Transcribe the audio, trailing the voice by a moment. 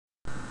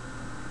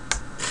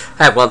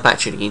Hey everyone, back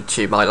tuning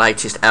into my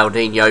latest El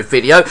Nino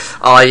video.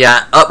 I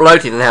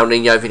uploaded an El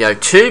Nino video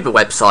to the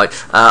website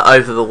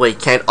over the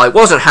weekend. I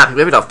wasn't happy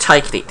with it, I've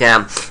taken it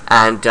down,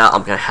 and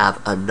I'm going to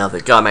have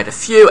another go. I made a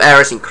few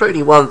errors,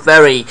 including one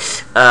very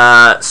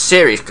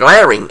serious,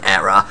 glaring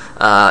error.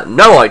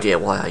 No idea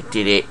why I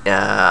did it.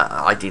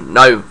 I didn't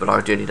know that I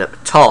was doing it at the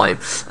time.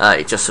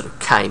 It just sort of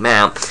came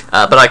out.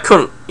 But I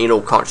couldn't, in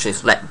all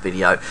consciousness, let the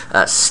video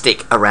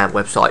stick around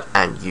website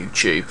and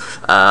YouTube,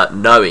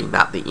 knowing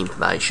that the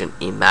information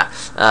in that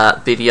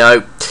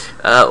video,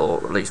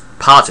 or at least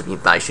part of the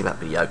information in that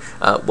video,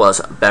 was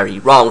very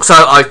wrong. So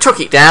I took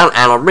it down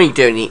and I'm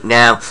redoing it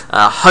now.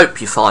 Hope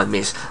you find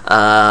this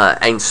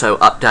ENSO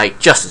update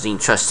just as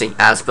interesting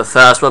as the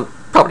first one.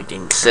 Probably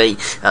didn't see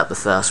the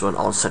first one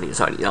on Sunday. It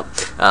was only up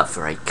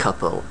for a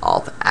couple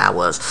of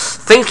hours.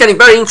 Things getting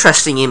very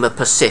interesting in the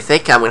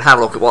Pacific, and we'll have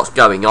a look at what's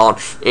going on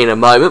in a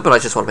moment. But I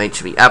just want to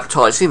mention the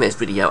advertising. There's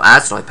video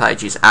ads on my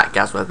pages at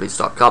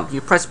GazWeatherVids.com.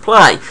 You press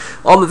play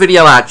on the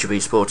video ad, you'll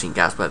be supporting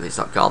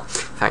GazWeatherVids.com.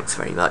 Thanks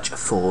very much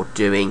for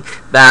doing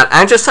that.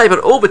 And just say that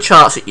all the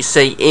charts that you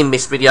see in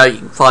this video, you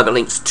can find the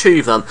links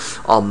to them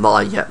on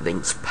my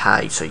links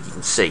page, so you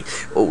can see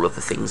all of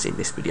the things in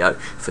this video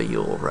for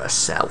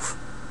yourself.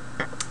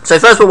 So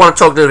first we want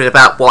to talk a little bit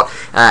about what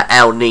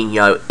El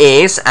Nino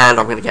is, and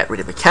I'm going to get rid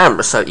of the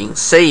camera so you can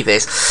see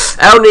this.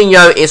 El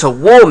Nino is a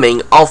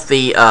warming of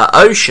the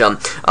ocean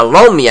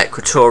along the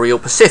equatorial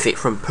Pacific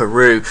from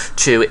Peru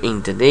to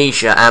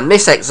Indonesia, and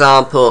this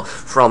example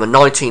from a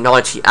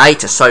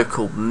 1998, a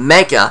so-called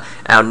mega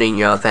El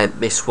Nino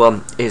event, this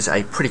one is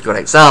a pretty good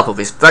example.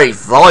 This very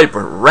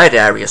vibrant red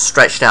area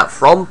stretched out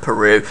from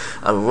Peru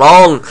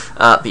along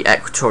the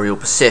equatorial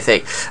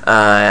Pacific,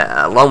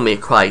 along the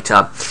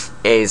equator,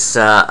 is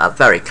a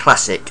very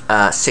classic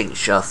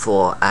signature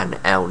for an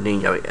El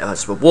Nino.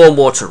 As the warm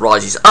water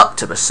rises up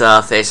to the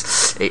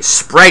surface, it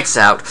spreads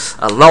out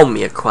along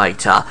the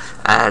equator,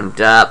 and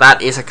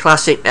that is a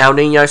classic El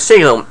Nino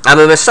signal. And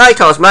the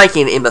mistake I was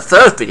making in the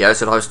third video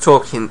is that I was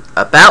talking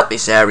about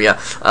this area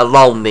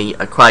along the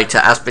equator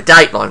as the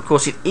dateline. Of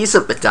course, it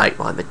isn't the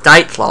dateline. The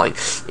dateline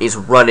is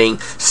running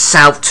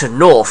south to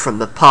north from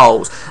the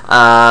poles.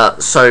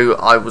 So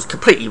I was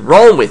completely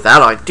wrong with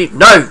that. I did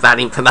know that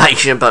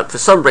information, but for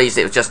some reason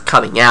it was just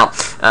coming out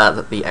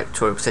that the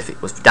equatorial Pacific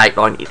was the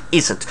dateline. It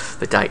isn't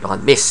the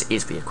dateline. This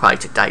is the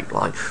equator.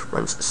 Dateline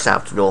runs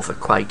south to north.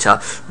 Equator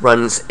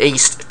runs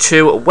east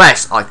to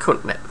west. I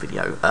couldn't let the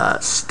video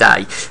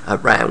stay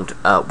around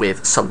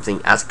with something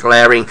as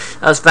glaring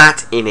as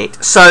that in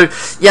it. So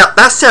yeah,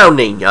 that's El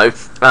Nino.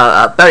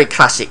 A very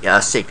classic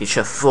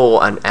signature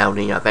for an El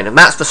Nino event, and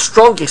that's the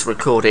strongest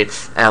recorded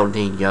El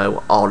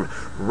Nino on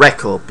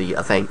record, the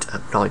event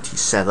of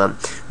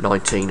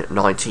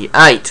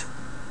 1998.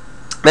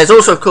 There's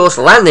also, of course,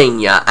 La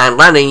Nina, and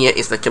La Nina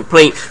is the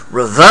complete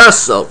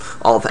reversal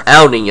of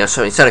El Nino.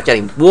 So instead of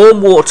getting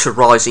warm water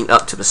rising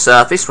up to the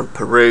surface from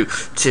Peru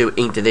to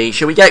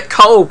Indonesia, we get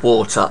cold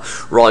water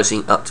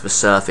rising up to the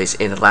surface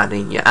in La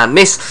Nina. And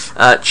this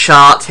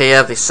chart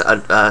here, this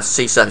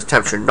sea surface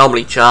temperature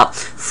anomaly chart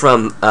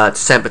from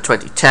December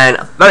 2010,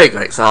 a very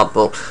good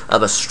example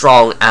of a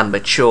strong and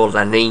mature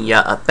La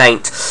Nina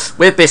event,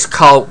 with this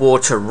cold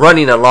water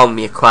running along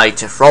the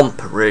equator from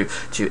Peru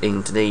to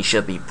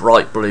Indonesia, the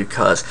bright blue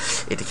curve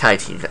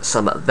indicating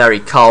some very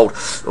cold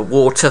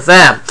water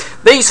there.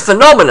 These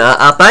phenomena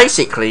are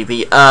basically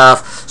the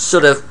Earth's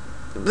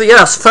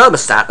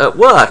thermostat at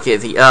work.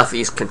 The Earth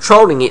is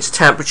controlling its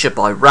temperature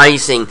by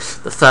raising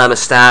the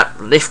thermostat,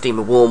 lifting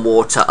the warm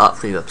water up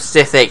through the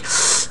Pacific.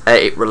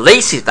 It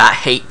releases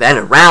that heat then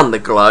around the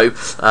globe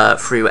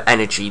through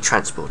energy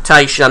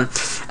transportation,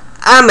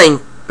 and then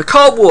the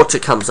cold water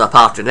comes up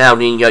after an El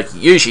Nino.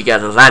 You usually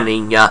get a La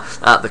Nina.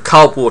 The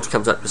cold water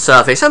comes up to the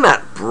surface, and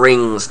that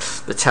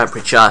brings the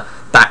temperature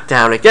back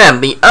down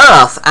again. The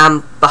Earth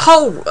and the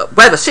whole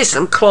weather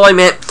system,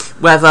 climate,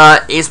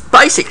 weather, is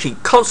basically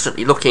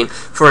constantly looking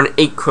for an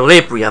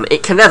equilibrium.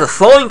 It can never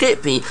find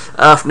it. The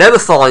Earth never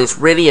finds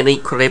really an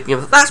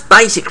equilibrium. That's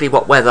basically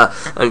what weather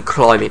and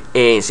climate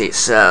is.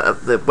 It's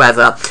the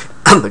weather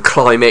and the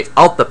climate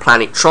of the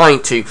planet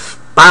trying to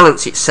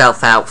balance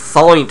itself out,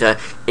 find an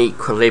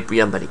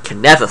equilibrium, but it can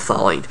never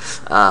find.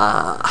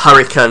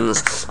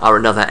 Hurricanes are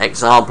another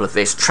example of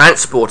this,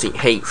 transporting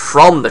heat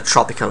from the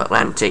tropical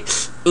Atlantic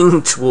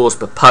in towards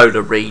the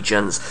polar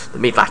regions, the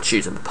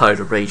mid-latitudes and the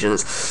polar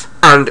regions,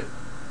 and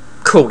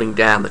cooling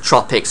down the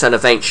tropics, and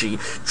eventually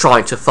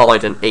trying to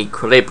find an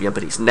equilibrium,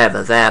 but it's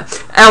never there.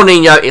 El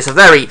Nino is a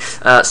very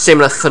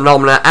similar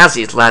phenomena as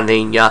is La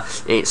Nina.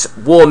 It's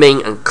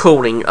warming and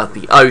cooling of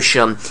the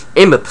ocean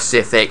in the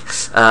Pacific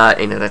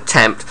in an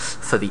attempt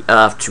for the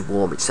Earth to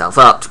warm itself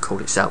up, to cool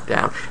itself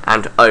down,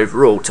 and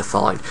overall to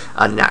find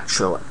a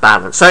natural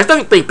balance. So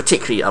don't be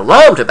particularly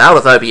alarmed about,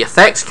 although the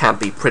effects can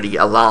be pretty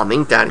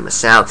alarming down in the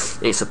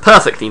south. It's a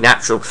perfectly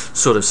natural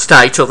sort of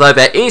state, although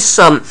there is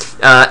some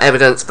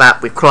evidence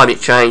that with climate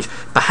change,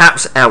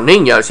 perhaps El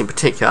Ninos in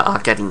particular are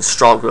getting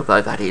stronger,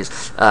 although that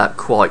is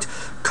quite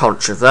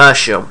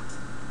controversial.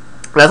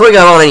 Now, before we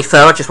go on any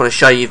further, I just want to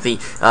show you the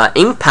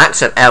impacts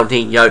that El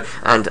Nino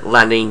and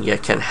La Nina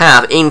can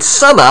have. In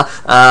summer,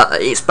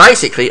 it's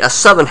basically a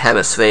southern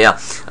hemisphere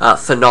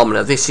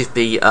phenomena. This is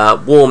the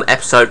warm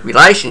episode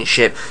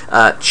relationship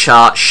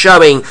chart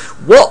showing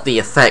what the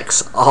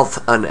effects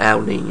of an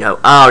El Nino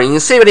are. And you can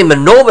see that in the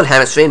northern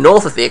hemisphere,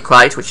 north of the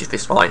equator, which is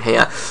this line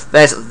here,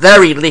 there's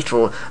very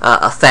little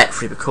effect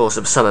through the course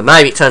of summer.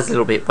 Maybe it turns a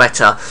little bit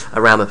wetter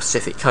around the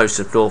Pacific coast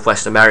of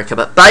Northwest America,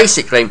 but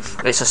basically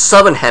it's a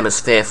southern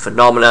hemisphere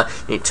phenomena.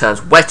 It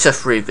turns wetter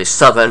through the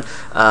southern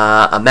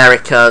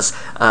Americas,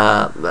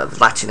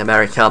 Latin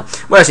America,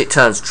 whereas it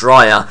turns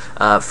drier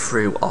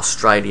through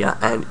Australia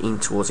and in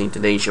towards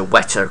Indonesia.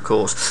 Wetter, of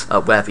course,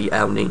 where the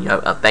El Nino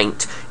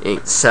event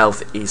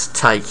itself is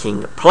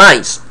taking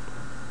place.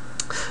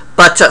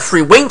 But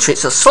through winter,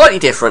 it's a slightly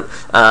different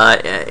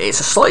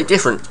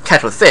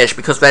kettle of fish,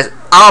 because there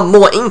are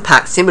more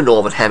impacts in the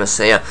northern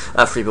hemisphere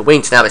through the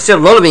winter. Now, there's still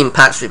a lot of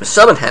impacts through the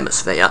southern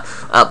hemisphere,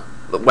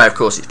 where of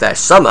course it's their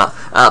summer,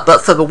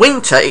 but for the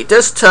winter it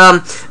does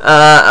turn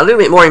a little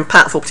bit more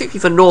impactful, particularly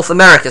for North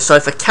America. So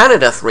for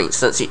Canada, for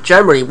instance, it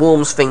generally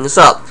warms things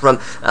up from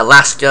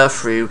Alaska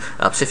through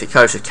Pacific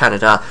coast of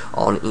Canada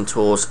on in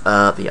towards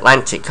the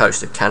Atlantic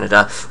coast of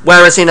Canada,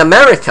 whereas in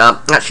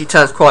America it actually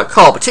turns quite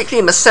cold, particularly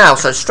in the south,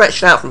 so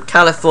stretched out from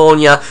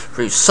California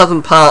through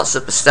southern parts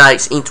of the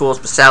states in towards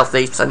the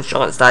southeast,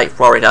 Sunshine State,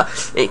 Florida.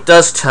 It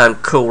does turn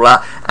cooler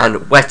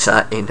and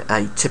wetter in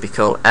a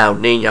typical El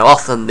Nino.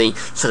 Often the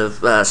sort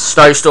of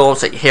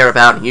snowstorms that you hear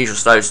about, unusual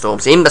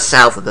snowstorms in the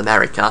south of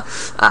America,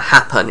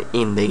 happen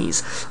in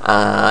these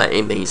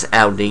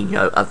El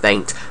Nino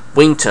event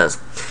winters.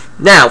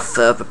 Now,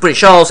 for the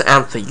British Isles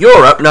and for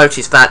Europe,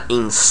 notice that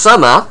in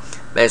summer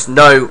there's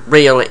no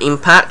real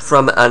impact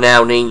from an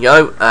El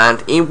Nino,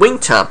 and in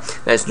winter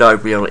there's no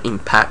real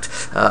impact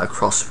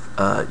across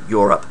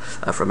Europe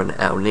from an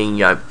El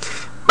Nino.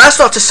 That's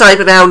not to say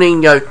that El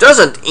Nino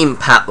doesn't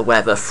impact the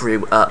weather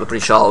through the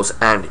British Isles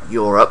and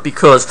Europe,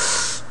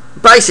 because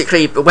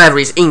basically the weather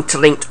is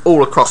interlinked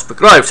all across the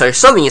globe. So if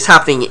something is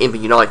happening in the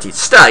United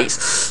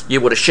States,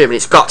 you would assume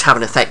it's got to have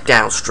an effect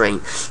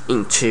downstream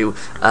into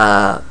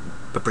the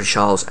British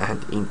Isles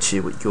and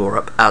into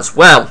Europe as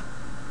well.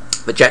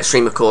 The jet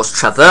stream, of course,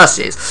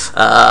 traverses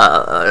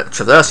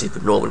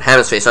the northern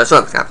hemisphere. So if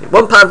something's happening in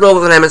one part of the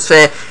northern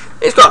hemisphere,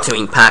 it's got to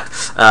impact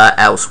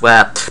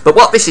elsewhere. But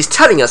what this is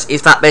telling us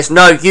is that there's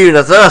no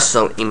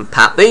universal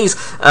impact. These,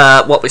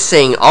 what we're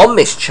seeing on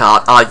this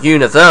chart, are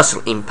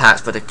universal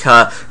impacts that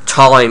occur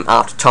time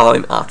after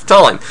time after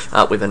time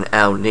with an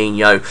El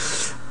Nino.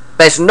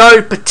 There's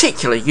no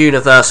particular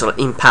universal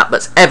impact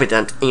that's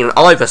evident in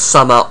either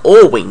summer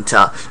or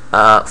winter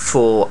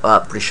for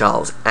British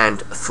Isles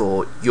and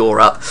for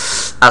Europe.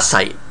 As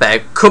I say,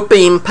 there could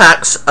be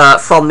impacts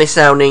from this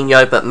El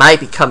Nino, but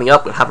maybe coming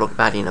up. We'll have a look at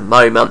that in a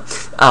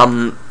moment.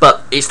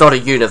 But it's not a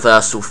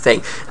universal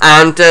thing.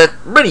 And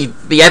really,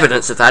 the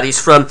evidence of that is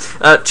from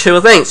two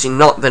events. In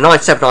the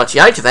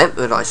 97-98 event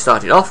that I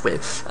started off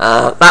with,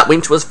 that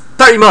winter was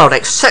very mild,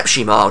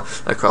 exceptionally mild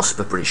across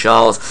the British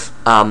Isles.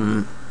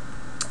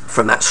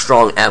 From that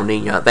strong El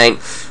Nino event.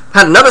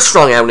 Had another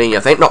strong El Nino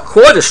event, not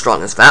quite as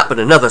strong as that, but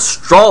another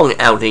strong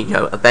El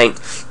Nino event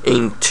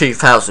in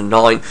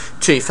 2009,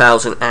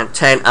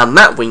 2010, and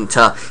that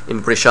winter in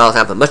the British Isles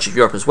and for much of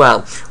Europe as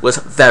well was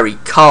very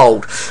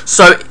cold.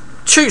 So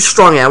two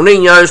strong El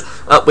Ninos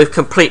with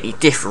completely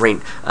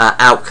differing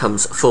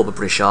outcomes for the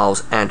British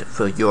Isles and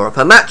for Europe,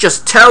 and that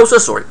just tells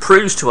us, or it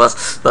proves to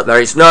us, that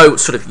there is no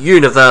sort of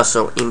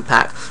universal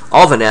impact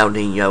of an El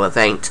Nino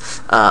event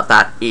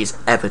that is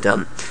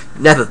evident.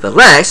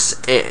 Nevertheless,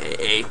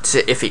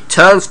 if it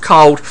turns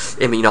cold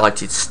in the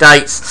United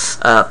States,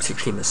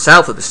 particularly in the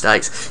south of the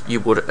states, you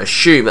would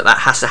assume that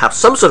has to have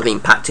some sort of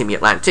impact in the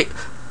Atlantic,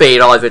 be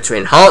it either to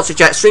enhance the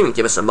jet stream and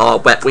give us a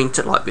mild wet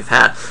winter like we've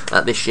had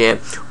this year,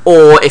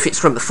 or if it's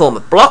from the form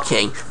of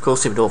blocking, of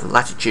course in northern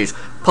latitudes,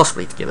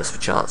 possibly to give us the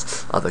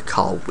chance of a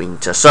cold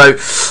winter. So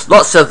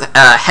lots of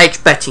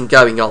hedge betting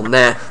going on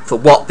there for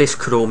what this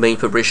could all mean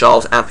for British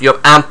Isles and for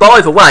Europe. And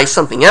by the way,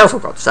 something else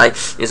I've got to say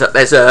is that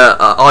there's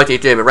an idea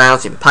doing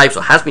around in the papers,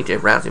 or has been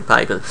doing around in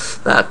papers,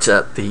 that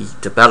the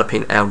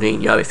developing El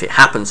Nino, if it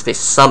happens this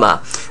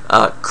summer,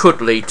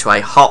 could lead to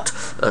a hot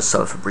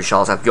summer for British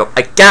Isles and Europe.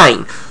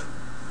 Again,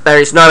 there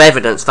is no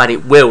evidence that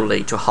it will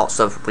lead to a hot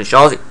summer for British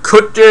Isles. It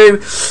could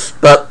do,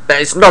 but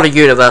there's not a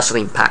universal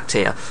impact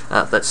here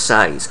that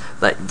says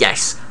that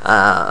yes,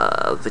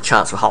 the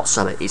chance of a hot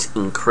summer is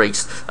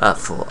increased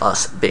for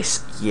us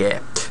this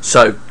year.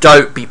 So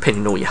don't be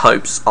pinning all your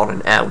hopes on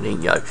an El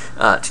Nino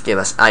to give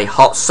us a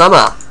hot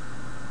summer.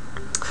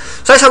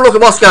 So let's have a look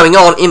at what's going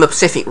on in the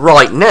Pacific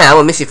right now,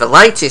 and this is the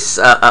latest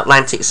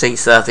Atlantic sea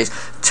surface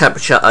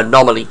temperature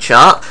anomaly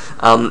chart.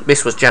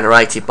 This was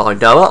generated by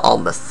NOAA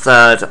on the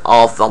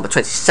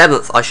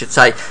 27th, I should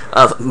say,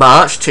 of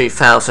March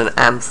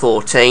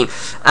 2014.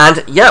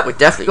 And yeah, we've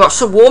definitely got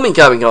some warming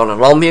going on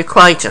along the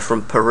equator,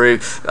 from Peru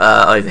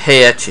over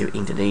here to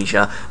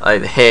Indonesia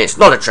over here. It's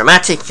not a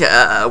dramatic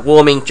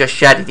warming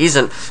just yet. It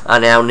isn't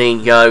an El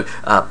Nino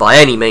by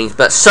any means,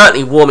 but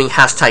certainly warming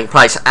has taken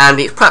place, and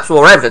it's perhaps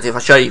more evident if I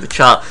show you the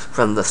chart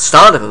from the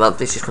start of the month.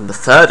 This is from the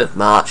 3rd of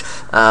March,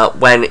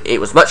 when it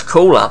was much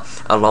cooler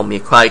along the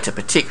equator,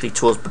 particularly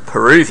towards the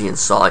Peruvian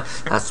side.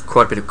 That's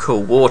quite a bit of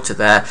cool water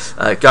there.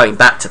 Going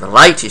back to the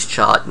latest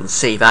chart, you can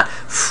see that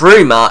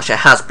through March there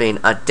has been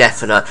a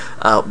definite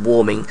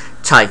warming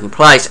taking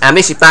place, and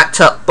this is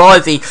backed up by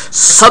the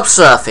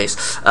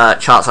subsurface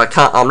charts.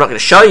 I'm not going to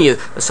show you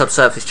the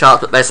subsurface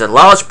chart, but there's a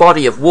large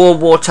body of warm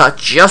water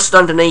just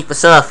underneath the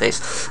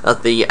surface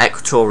of the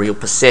equatorial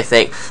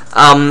Pacific.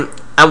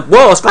 And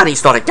whilst that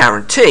is not a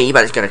guarantee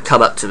that it's going to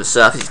come up to the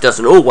surface, it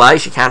doesn't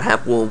always. You can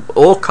have warm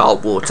or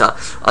cold water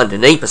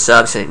underneath the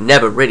surface, and it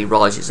never really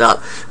rises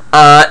up.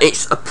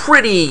 It's a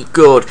pretty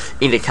good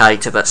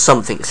indicator that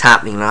something is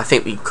happening, and I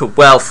think we could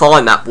well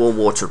find that warm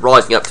water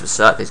rising up to the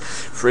surface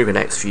through the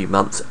next few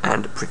months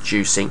and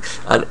producing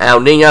an El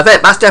Nino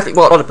event. That's definitely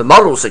what a lot of the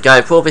models are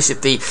going for. This is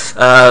the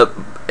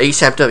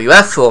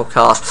ECMWF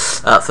forecast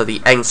for the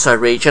ENSO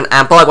region,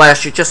 and by the way, I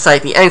should just say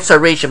the ENSO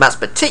region, that's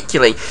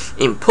particularly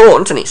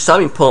important, and it's so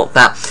important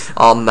that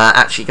I'm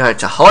actually going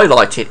to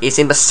highlight it, is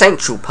in the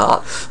central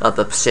part of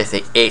the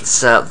Pacific.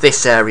 It's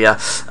this area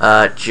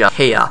just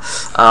here.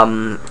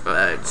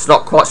 It's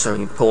not quite so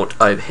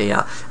important over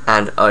here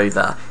and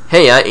over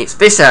here. It's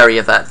this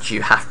area that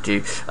you have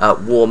to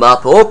warm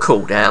up or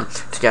cool down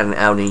to get an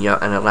El Nino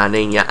and a La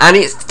Nina, and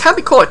it can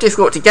be quite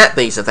difficult to get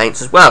these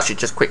events as well. I should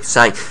just quickly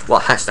say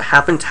what has to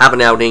happen to have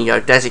an El Nino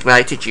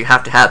designated. You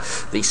have to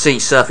have the sea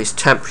surface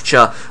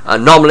temperature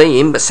anomaly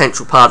in the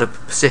central part of the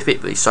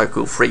Pacific, the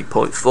so-called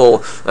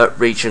 3.4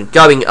 region,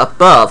 going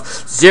above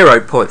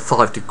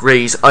 0.5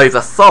 degrees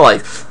over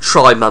 5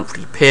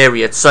 tri-monthly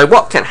periods. So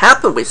what can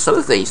happen with some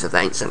of these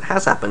events, and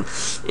has happened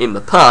in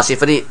the past,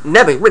 if it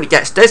never really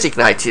gets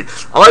designated,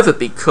 either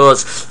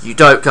because you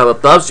don't go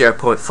above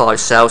 0.5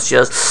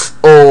 Celsius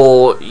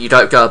or you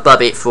don't go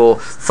above it for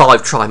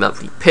 5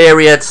 tri-monthly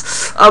periods.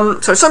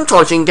 So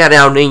sometimes you can get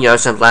El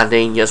Ninos and La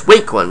Ninas,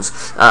 weak ones,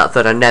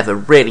 that are never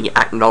really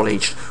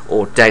acknowledged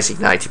or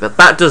designated, but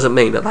that doesn't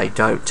mean that they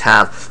don't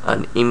have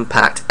an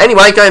impact.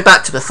 Anyway, going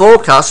back to the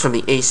forecast from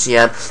the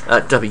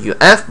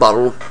ECMWF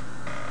model,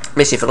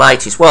 this is the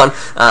latest one.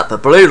 The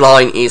blue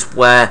line is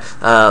where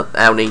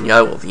El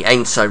Nino, or the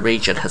ENSO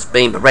region, has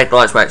been. The red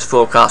line is where it's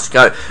forecast to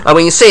go. And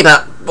we can see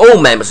that all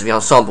members of the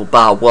ensemble,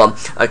 bar one,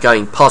 are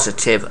going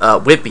positive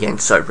with the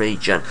ENSO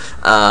region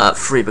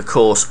through the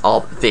course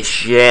of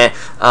this year.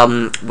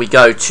 We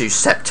go to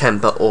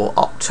September or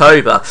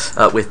October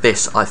with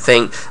this, I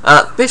think.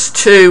 This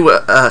 2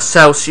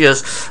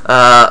 Celsius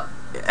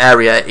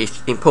area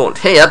is important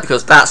here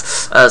because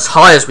that's as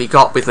high as we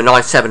got with the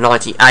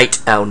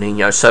 97-98 El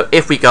Nino. So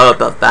if we go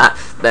above that,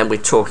 then we're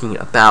talking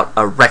about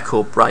a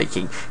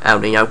record-breaking El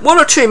Nino. 1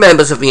 or 2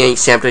 members of the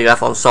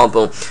ECMWF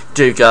ensemble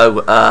do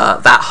go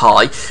that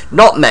high.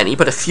 Not many,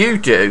 but a few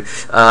do.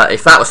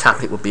 If that was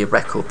happening, it would be a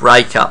record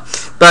breaker.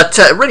 But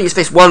really, it's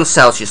this 1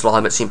 Celsius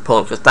line that's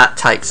important, because that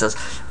takes us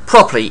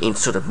properly in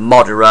sort of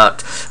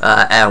moderate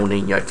El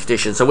Nino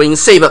conditions. So we can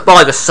see that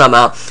by the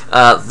summer,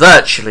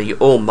 virtually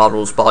all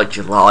models by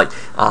July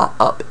are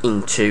up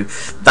into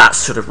that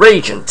sort of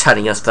region,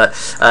 telling us that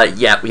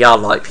yeah, we are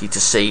likely to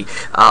see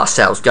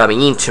ourselves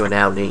going into an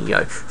El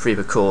Nino through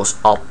the course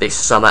of this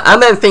summer,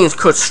 and then things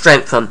could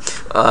strengthen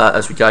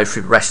as we go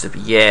through the rest of the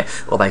year,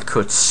 or they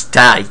could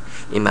stay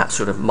in that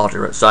sort of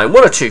moderate zone.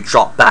 1 or 2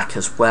 drop back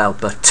as well,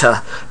 but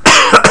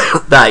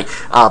they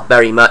are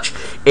very much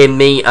in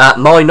the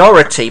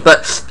minority.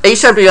 But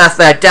ECMWF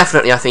there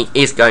definitely, I think,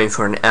 is going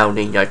for an El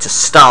Nino to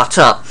start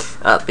up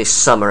this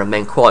summer, and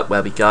then quite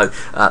where we go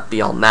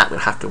beyond that,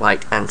 we'll have to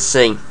wait and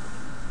see.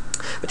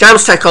 The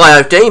Jamstech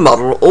IOD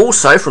model,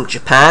 also from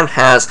Japan,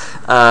 has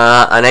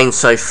an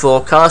ENSO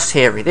forecast.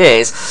 Here it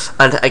is,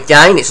 and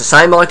again it's the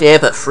same idea,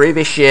 but through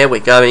this year we're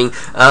going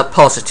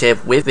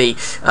positive with the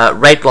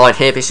red line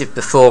here. This is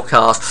the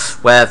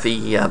forecast where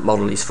the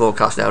model is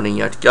forecast El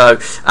Nino to go,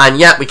 and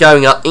yet we're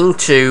going up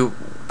into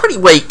pretty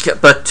weak,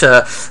 but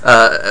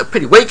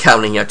pretty weak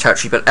El Nino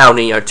territory, but El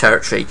Nino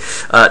territory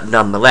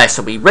nonetheless.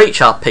 And we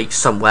reach our peak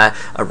somewhere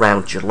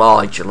around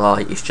July.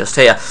 July is just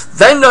here.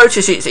 Then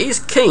notice it is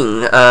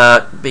keen,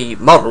 the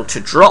model,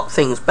 to drop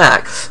things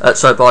back.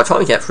 So by the time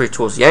we get through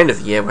towards the end of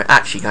the year, we're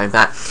actually going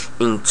back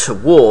in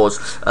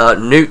towards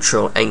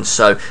neutral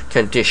ENSO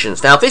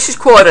conditions. Now this is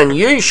quite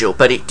unusual,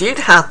 but it did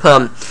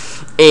happen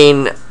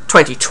in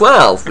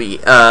 2012, we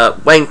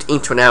went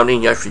into an El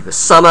Nino through the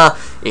summer.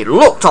 It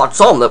looked odds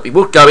on that we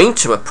would go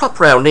into a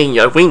proper El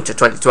Nino winter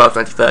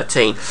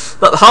 2012-2013,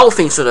 but the whole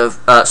thing sort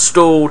of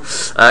stalled,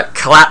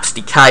 collapsed,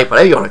 decayed,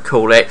 whatever you want to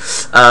call it,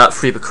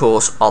 through the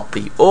course of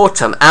the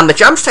autumn. And the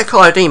Jamstec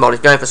IOD mod is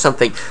going for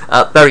something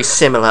very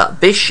similar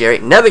this year.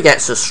 It never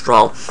gets as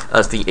strong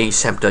as the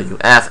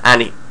E7WF,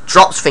 and it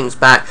drops things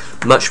back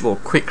much more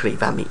quickly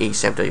than the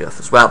E7WF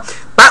as well.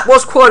 That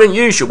was quite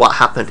unusual what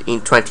happened in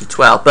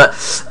 2012, but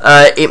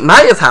it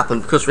may have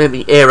happened because we're in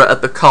the era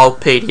of the cold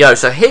PDO.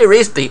 So here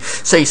is the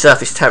sea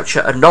surface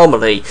temperature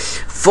anomaly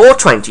for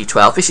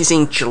 2012. This is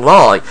in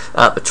July,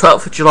 the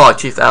 12th of July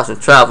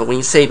 2012, and we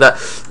can see that,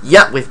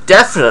 yeah, we've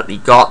definitely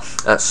got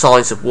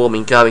signs of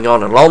warming going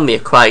on along the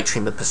equator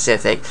in the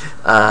Pacific,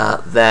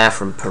 there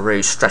from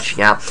Peru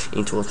stretching out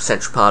into the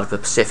central part of the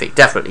Pacific.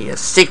 Definitely a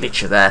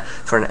signature there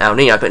for an El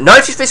Nino. But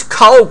notice this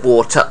cold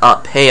water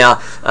up here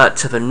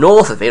to the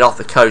north of it, off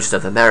the coast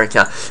of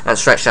America, and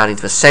stretched out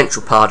into the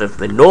central part of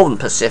the northern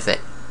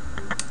Pacific.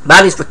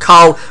 That is the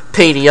cold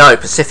PDO,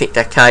 Pacific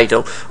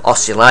Decadal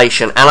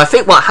Oscillation. And I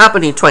think what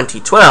happened in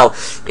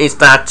 2012 is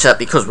that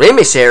because we're in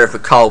this era of the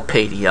cold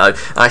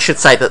PDO, I should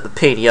say that the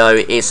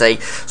PDO is a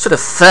sort of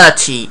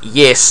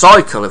 30-year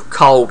cycle of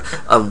cold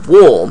and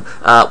warm.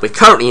 We're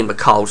currently in the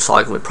cold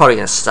cycle. We're probably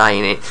going to stay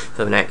in it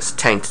for the next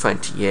 10 to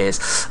 20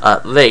 years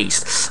at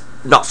least.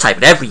 Not to say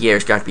that every year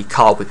is going to be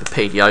cold with the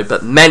PDO,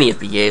 but many of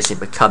the years in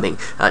the coming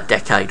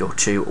decade or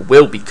two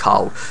will be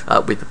cold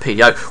with the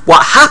PDO.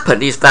 What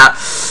happened is that,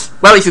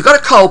 well, if you've got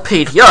a cold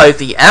PDO,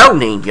 the El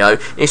Nino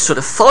is sort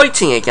of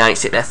fighting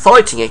against it. They're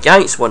fighting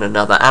against one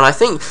another, and I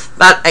think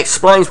that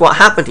explains what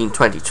happened in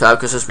 2012,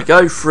 because as we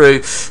go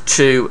through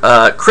to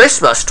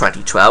Christmas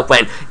 2012,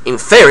 when in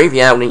theory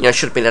the El Nino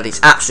should have been at its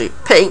absolute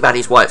peak, that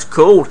is why it's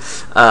called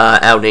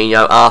El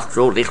Nino after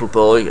all, little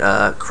boy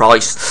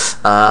Christ,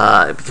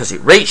 because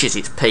it reaches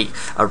its peak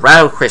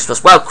around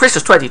Christmas. Well,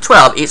 Christmas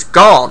 2012, it's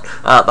gone.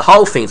 The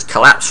whole thing's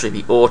collapsed through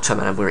the autumn,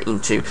 and we're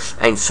into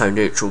ENSO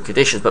neutral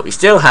conditions, but we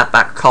still have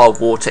that cold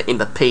water in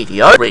the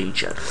PDO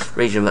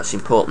region that's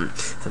important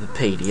for the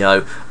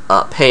PDO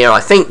up here.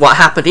 I think what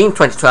happened in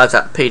 2012 is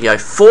that the PDO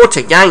fought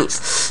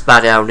against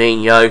that El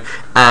Nino,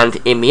 and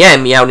in the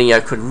end the El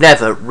Nino could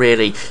never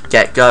really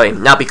get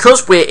going. Now,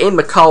 because we're in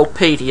the cold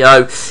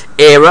PDO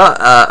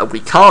era, we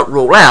can't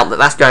rule out that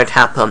that's going to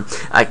happen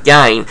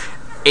again.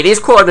 It is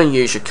quite an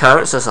unusual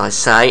occurrence, as I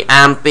say,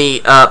 and the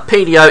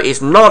PDO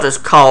is not as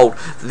cold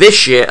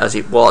this year as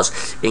it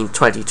was in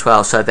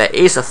 2012, so there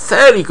is a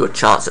fairly good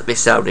chance that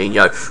this El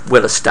Nino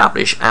will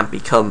establish and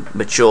become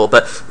mature.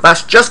 But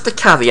that's just the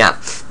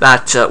caveat,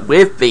 that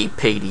with the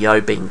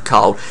PDO being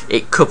cold,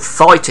 it could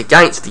fight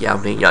against the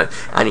El Nino,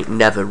 and it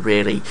never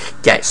really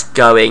gets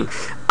going.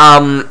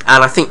 And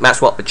I think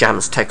that's what the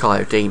Jamstec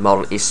IOD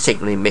model is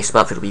signalling this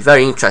month. It'll be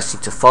very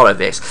interesting to follow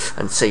this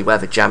and see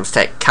whether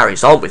Jamstec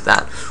carries on with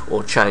that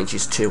or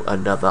changes to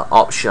another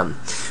option.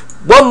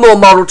 One more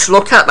model to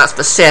look at, that's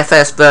the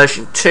CFS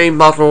version 2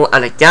 model,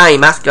 and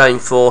again that's going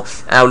for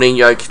El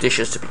Nino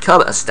conditions to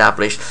become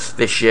established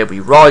this year. We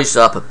rise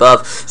up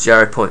above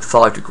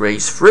 0.5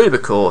 degrees through the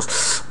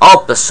course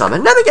of the summer.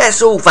 Never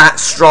gets all that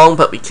strong,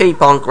 but we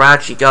keep on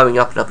gradually going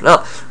up and up and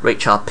up,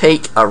 reach our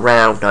peak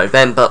around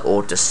November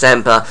or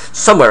December,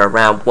 somewhere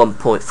around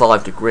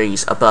 1.5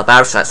 degrees above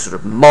average. So that's sort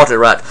of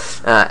moderate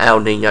El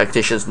Nino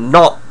conditions,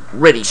 not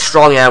really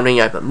strong El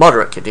Nino but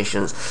moderate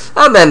conditions,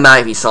 and then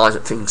maybe signs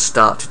that things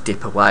start to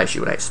dip away, as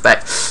you would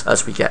expect,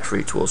 as we get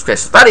through towards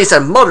Christmas. That is a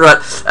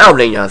moderate El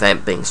Nino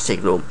event being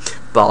signalled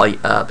by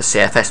the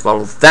CFS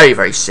model, very,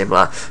 very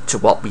similar to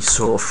what we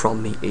saw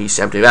from the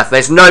E7WF.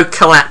 There's no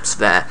collapse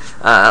there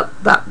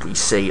that we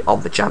see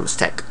on the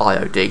Jamstec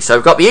IOD. So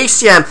we've got the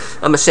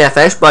ECM and the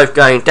CFS both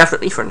going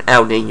definitely for an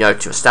El Nino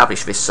to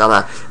establish this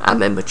summer and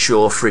then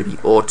mature through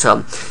the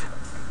autumn.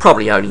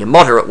 Probably only a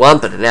moderate one,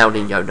 but an El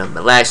Nino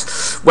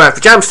nonetheless. Whereas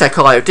the Jamstec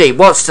IOD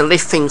wants to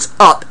lift things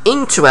up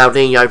into El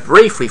Nino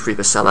briefly through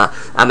the summer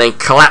and then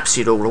collapse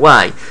it all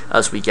away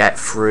as we get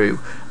through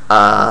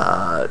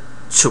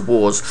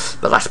towards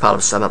the latter part of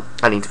the summer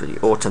and into the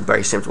autumn,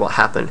 very similar to what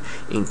happened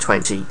in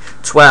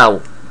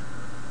 2012.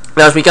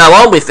 Now, as we go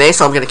on with this,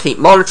 I'm going to keep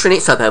monitoring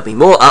it, so there'll be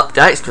more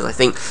updates, because I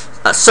think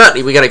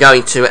certainly we're going to go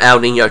into El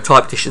Nino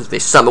type conditions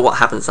this summer. What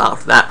happens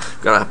after that,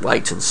 we're going to have to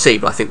wait and see,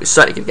 but I think we're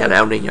certainly going to get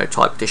El Nino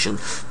type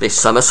conditions this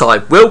summer, so I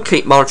will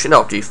keep monitoring.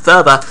 I'll do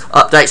further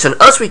updates, and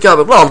as we go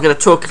along, I'm going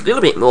to talk a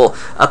little bit more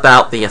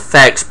about the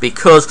effects,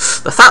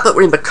 because the fact that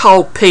we're in the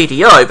cold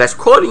PDO, there's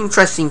quite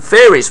interesting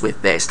theories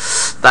with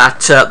this,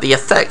 that the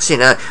effects in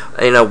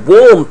a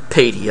warm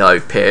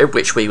PDO period,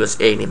 which we was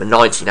in the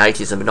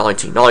 1980s and the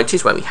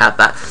 1990s, when we had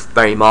that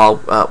very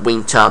mild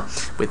winter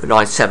with the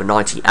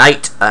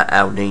 97-98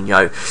 El Nino.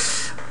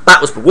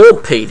 That was the warm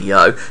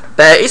PDO.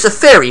 There is a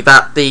theory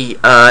that the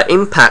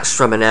impacts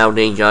from an El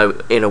Nino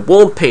in a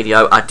warm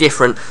PDO are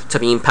different to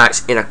the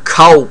impacts in a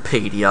cold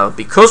PDO.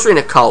 Because we're in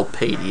a cold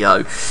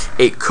PDO,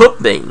 it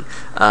could mean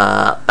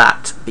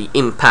that the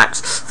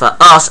impacts for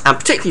us, and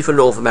particularly for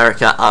North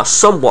America, are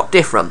somewhat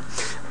different.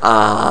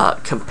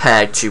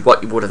 compared to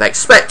what you would have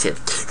expected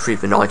through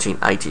the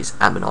 1980s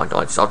and the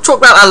 1990s. I'll talk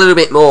about that a little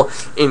bit more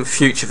in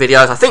future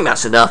videos. I think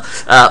that's enough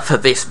for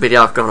this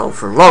video. I've gone on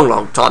for a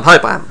long time.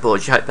 Hope I haven't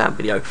bored you. Hope that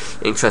video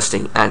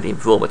interesting and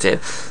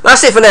informative.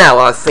 That's it for now.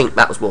 I think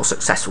that was more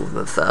successful than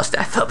the first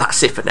effort.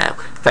 That's it for now.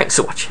 Thanks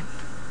for watching.